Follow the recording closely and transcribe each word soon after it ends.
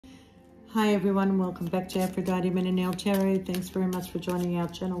Hi everyone, welcome back to Aphrodite Men and Nail Tarot. Thanks very much for joining our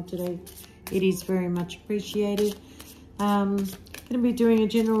channel today. It is very much appreciated. Going to be doing a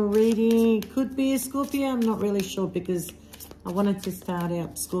general reading. Could be a Scorpio, I'm not really sure because I wanted to start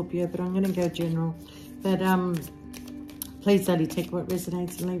out Scorpio, but I'm going to go general. But please only take what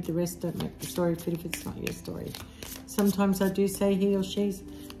resonates and leave the rest. Don't make the story fit if it's not your story. Sometimes I do say he or she's.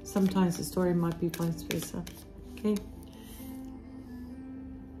 Sometimes the story might be vice versa. Okay.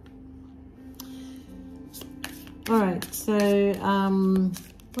 All right, so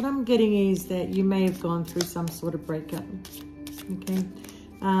what I'm getting is that you may have gone through some sort of breakup, okay?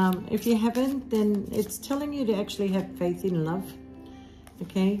 If you haven't, then it's telling you to actually have faith in love,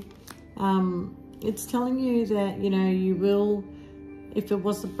 okay? It's telling you that, you know, you will, if it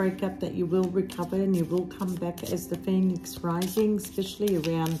was a breakup, that you will recover and you will come back as the phoenix rising, especially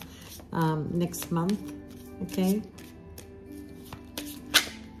around next month, okay?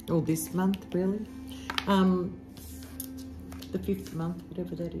 Or this month, really. The 5th month,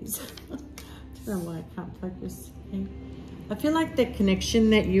 whatever that is. I don't know why I can't focus. Okay. I feel like the connection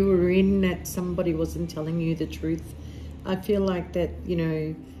that you were in, that somebody wasn't telling you the truth. I feel like that, you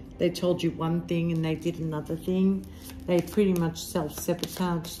know, they told you one thing and they did another thing. They pretty much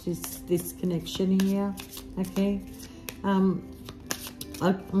self-sabotaged this connection here, okay? I'm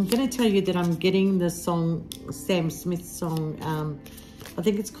going to tell you that I'm getting the song, Sam Smith's song, I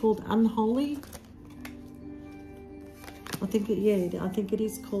think it's called Unholy. I think it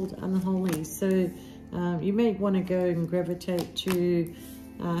is called Unholy. So you may want to go and gravitate to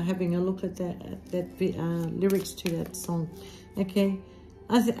having a look at that lyrics to that song. Okay,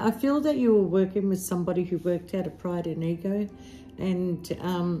 I feel that you were working with somebody who worked out of pride and ego, and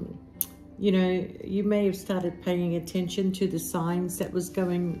you know, you may have started paying attention to the signs that was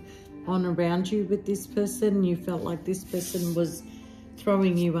going on around you with this person. You felt like this person was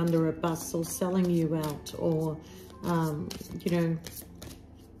throwing you under a bus or selling you out, or you know,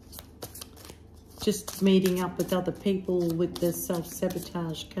 just meeting up with other people with the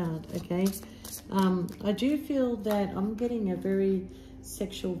self-sabotage card, okay? I do feel that I'm getting a very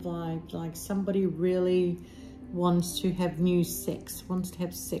sexual vibe, like somebody really wants to have new sex, wants to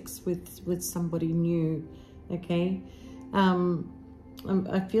have sex with somebody new, okay?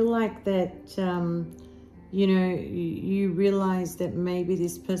 I feel like that, you know, you realize that maybe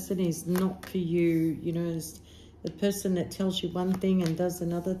this person is not for you, you know. The person that tells you one thing and does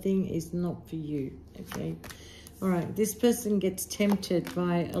another thing is not for you, okay? All right, this person gets tempted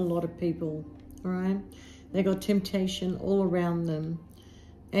by a lot of people, all right? They got temptation all around them.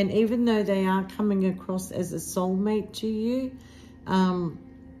 And even though they are coming across as a soulmate to you,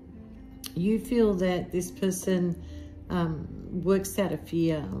 you feel that this person works out of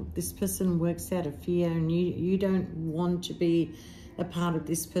fear. This person works out of fear, and you don't want to be a part of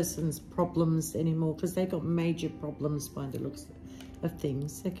this person's problems anymore, because they got major problems by the looks of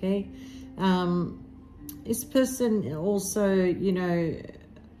things, okay? This person also, you know,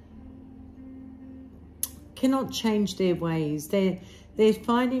 cannot change their ways. They're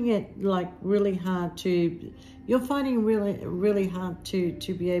finding it like really hard to, you're finding really hard to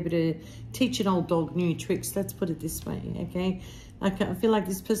be able to teach an old dog new tricks. Let's put it this way, okay? I feel like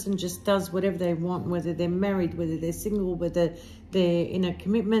this person just does whatever they want, whether they're married, whether they're single, whether they're in a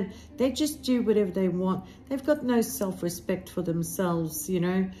commitment. They just do whatever they want. They've got no self-respect for themselves, you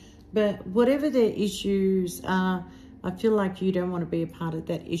know. But whatever their issues are, I feel like you don't want to be a part of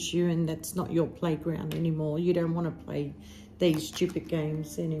that issue, and that's not your playground anymore. You don't want to play these stupid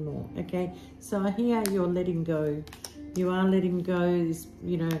games anymore, okay? So here you're letting go. You are letting go, this,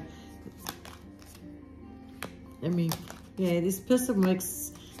 you know, I mean, yeah, this person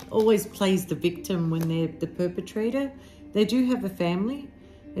always plays the victim when they're the perpetrator. They do have a family.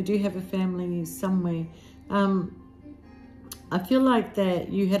 They do have a family somewhere. I feel like that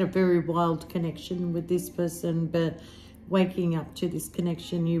you had a very wild connection with this person, but waking up to this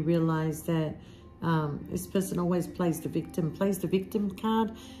connection, you realize that this person always plays the victim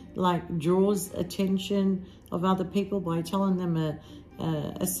card, like draws attention of other people by telling them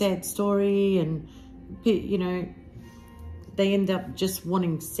a sad story, and, you know, they end up just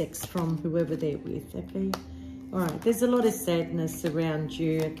wanting sex from whoever they're with, okay? All right, there's a lot of sadness around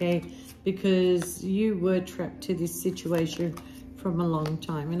you, okay? Because you were trapped to this situation from a long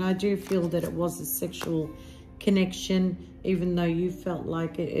time. And I do feel that it was a sexual connection, even though you felt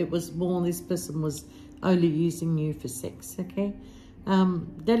like it was more, this person was only using you for sex, okay?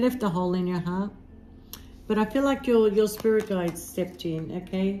 They left a hole in your heart. But I feel like your spirit guides stepped in,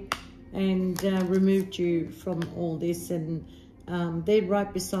 okay? And removed you from all this, and they're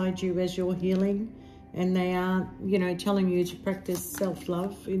right beside you as you're healing, and they are, you know, telling you to practice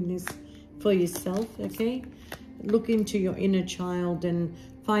self-love in for yourself, okay? Look into your inner child and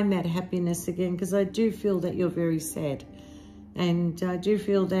find that happiness again, because I do feel that you're very sad. And I do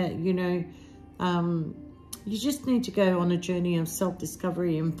feel that, you know, you just need to go on a journey of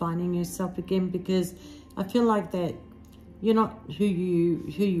self-discovery and finding yourself again, because I feel like that you're not who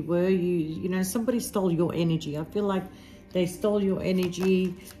you were. You know, somebody stole your energy. I feel like they stole your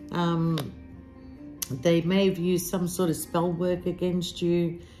energy. They may have used some sort of spell work against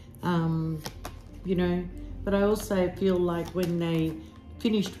you, you know, but I also feel like when they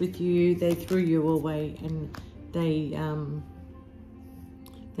finished with you, they threw you away and they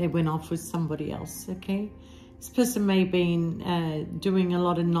went off with somebody else, okay? This person may have been doing a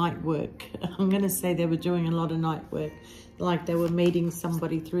lot of night work. I'm going to say they were doing a lot of night work, like they were meeting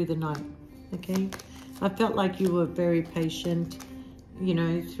somebody through the night, okay? I felt like you were very patient, you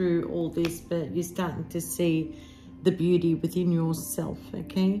know, through all this, but you're starting to see the beauty within yourself,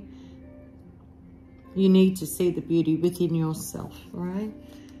 okay? You need to see the beauty within yourself, all right?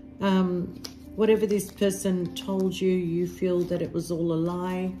 Whatever this person told you, you feel that it was all a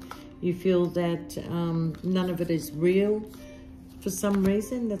lie. You feel that none of it is real. For some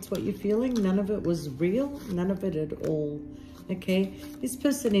reason, that's what you're feeling. None of it was real. None of it at all. Okay? This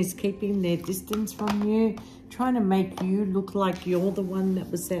person is keeping their distance from you, trying to make you look like you're the one that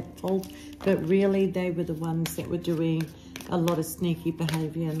was at fault. But really, they were the ones that were doing a lot of sneaky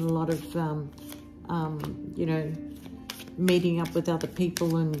behavior and a lot of, you know, meeting up with other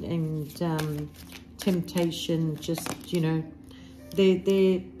people and temptation. Just, you know,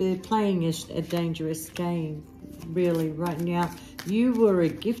 they're playing a dangerous game, really, right now. You were a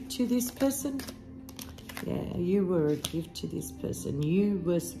gift to this person. Yeah, you were a gift to this person. You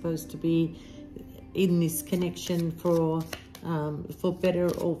were supposed to be in this connection for better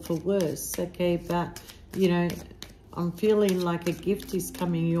or for worse, okay? But, you know, I'm feeling like a gift is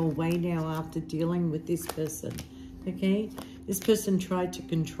coming your way now after dealing with this person, okay? This person tried to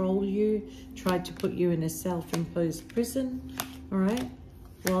control you, tried to put you in a self-imposed prison, all right,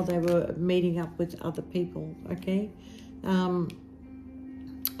 while they were meeting up with other people, okay?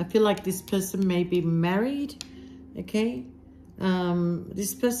 I feel like this person may be married, okay?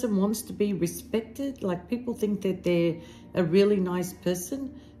 This person wants to be respected. Like, people think that they're a really nice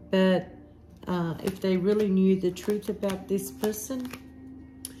person, but if they really knew the truth about this person,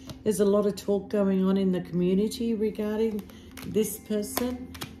 there's a lot of talk going on in the community regarding this person.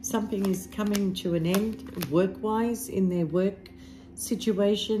 Something is coming to an end work-wise in their work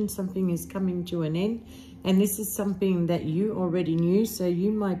situation. Something is coming to an end. And this is something that you already knew. So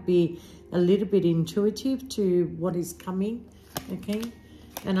you might be a little bit intuitive to what is coming, okay?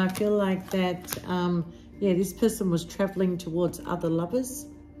 And I feel like that, yeah, this person was traveling towards other lovers.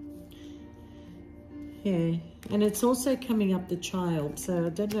 Yeah, and it's also coming up the child. So I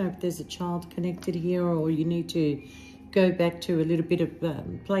don't know if there's a child connected here, or you need to go back to a little bit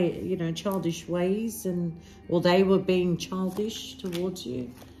of play, you know, childish ways, and or they were being childish towards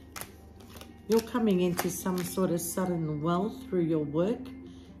you. You're coming into some sort of sudden wealth through your work,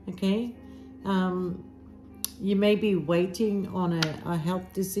 okay? You may be waiting on a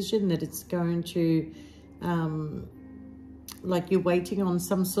health decision that it's going to, like you're waiting on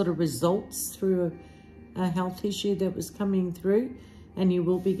some sort of results through a health issue that was coming through, and you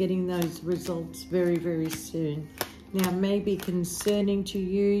will be getting those results very, very soon. Now, it may be concerning to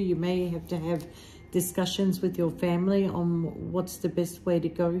you. You may have to have discussions with your family on what's the best way to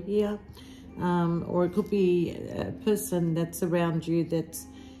go here. Or it could be a person that's around you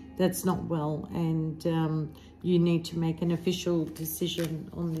that's not well, and you need to make an official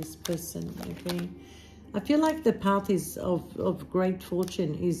decision on this person, okay? I feel like the path is of great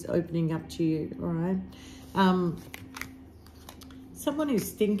fortune is opening up to you, all right? Someone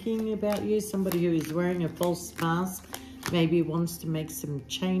who's thinking about you, somebody who is wearing a false mask, maybe wants to make some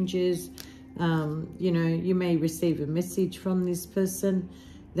changes. You know, you may receive a message from this person.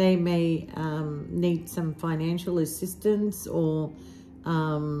 They may need some financial assistance, or,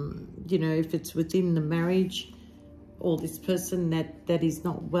 you know, if it's within the marriage, or this person that is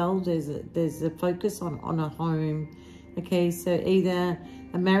not well, there's a focus on a home, okay? So either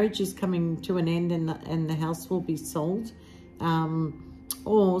a marriage is coming to an end and the house will be sold,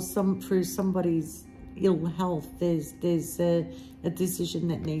 or through somebody's ill health, there's a decision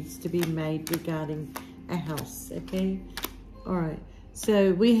that needs to be made regarding a house, okay? All right.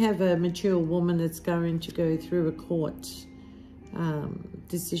 So we have a mature woman that's going to go through a court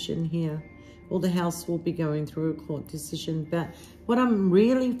decision here. Or the house will be going through a court decision. But what I'm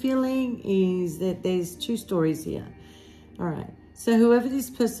really feeling is that there's two stories here. All right. So whoever this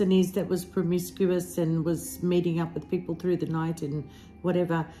person is that was promiscuous and was meeting up with people through the night and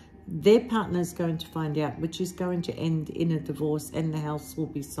whatever, their partner is going to find out, which is going to end in a divorce, and the house will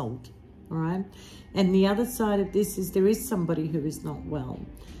be sold. All right. And the other side of this is there is somebody who is not well,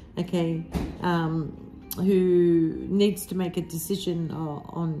 okay, who needs to make a decision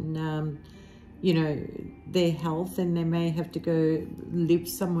on you know, their health, and they may have to go live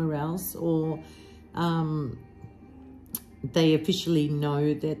somewhere else, or they officially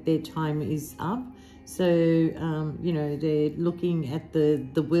know that their time is up. So, you know, they're looking at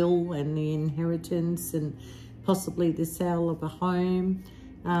the will and the inheritance and possibly the sale of a home,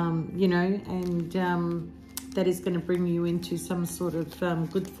 you know, and that is going to bring you into some sort of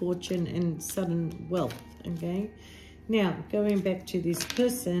good fortune and sudden wealth, okay? Now, going back to this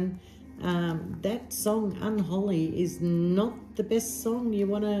person, that song, Unholy, is not the best song you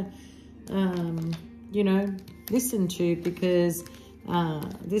want to, you know, listen to, because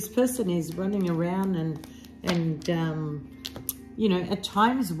this person is running around and you know, at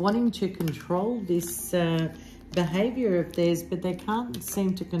times wanting to control this behavior of theirs, but they can't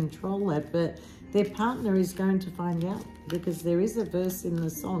seem to control it. But their partner is going to find out, because there is a verse in the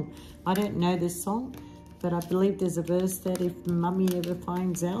song. I don't know this song, but I believe there's a verse that if mummy ever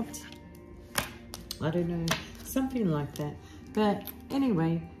finds out, I don't know, something like that. But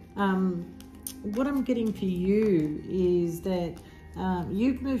anyway, what I'm getting for you is that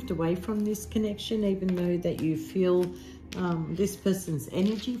you've moved away from this connection, even though that you feel this person's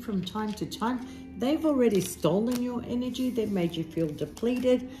energy from time to time. They've already stolen your energy. They've made you feel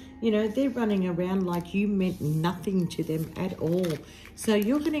depleted. You know, they're running around like you meant nothing to them at all. So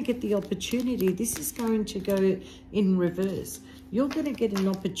you're going to get the opportunity. This is going to go in reverse. You're going to get an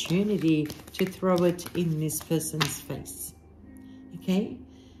opportunity to throw it in this person's face. Okay?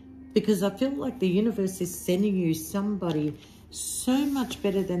 Because I feel like the universe is sending you somebody so much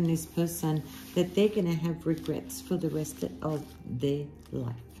better than this person that they're going to have regrets for the rest of their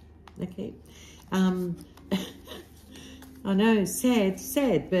life. Okay? I know,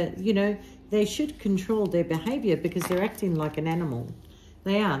 sad, but, you know, they should control their behavior, because they're acting like an animal.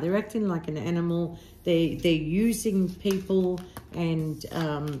 They are. They're acting like an animal. They're using people, and,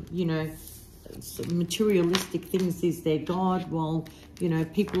 you know, materialistic things is their God, while, you know,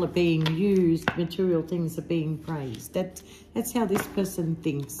 people are being used, material things are being praised. That's how this person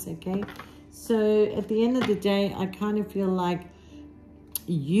thinks, okay? So at the end of the day, I kind of feel like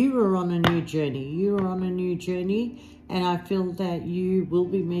you are on a new journey. You are on a new journey, and I feel that you will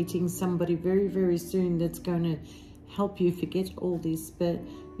be meeting somebody very, very soon that's going to help you forget all this. But,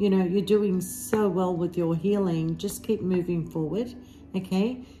 you know, you're doing so well with your healing. Just keep moving forward,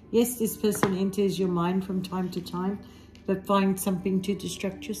 okay? Yes, this person enters your mind from time to time, but find something to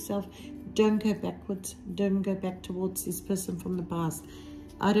distract yourself. Don't go backwards. Don't go back towards this person from the past.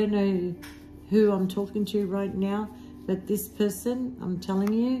 I don't know who I'm talking to right now, but this person, I'm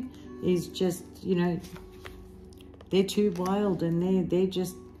telling you, is just, you know, they're too wild, and they're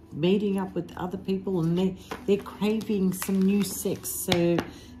just meeting up with other people, and they're craving some new sex. So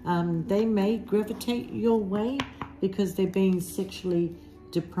they may gravitate your way because they're being sexually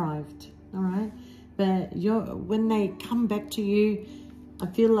deprived, all right? But when they come back to you, I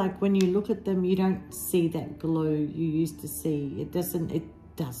feel like when you look at them, you don't see that glow you used to see. It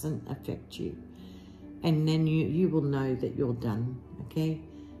doesn't affect you. And then you will know that you're done, okay?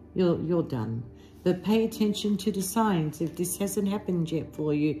 You're done. But pay attention to the signs. If this hasn't happened yet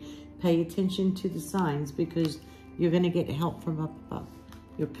for you, pay attention to the signs, because you're going to get help from up above.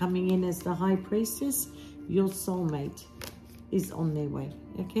 You're coming in as the high priestess. Your soulmate is on their way,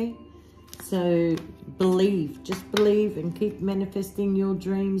 okay? So believe, just believe, and keep manifesting your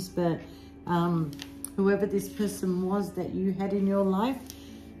dreams. But whoever this person was that you had in your life,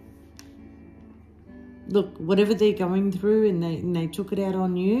 look, whatever they're going through, and they took it out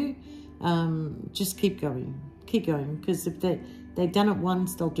on you, just keep going, because if they've done it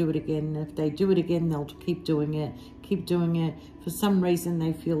once, they'll do it again. If they do it again, they'll keep doing it. For some reason,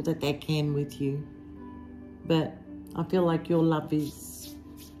 they feel that they can with you. But I feel like your love is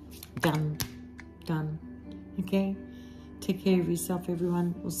done, okay? Take care of yourself,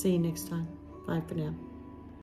 everyone. We'll see you next time. Bye for now.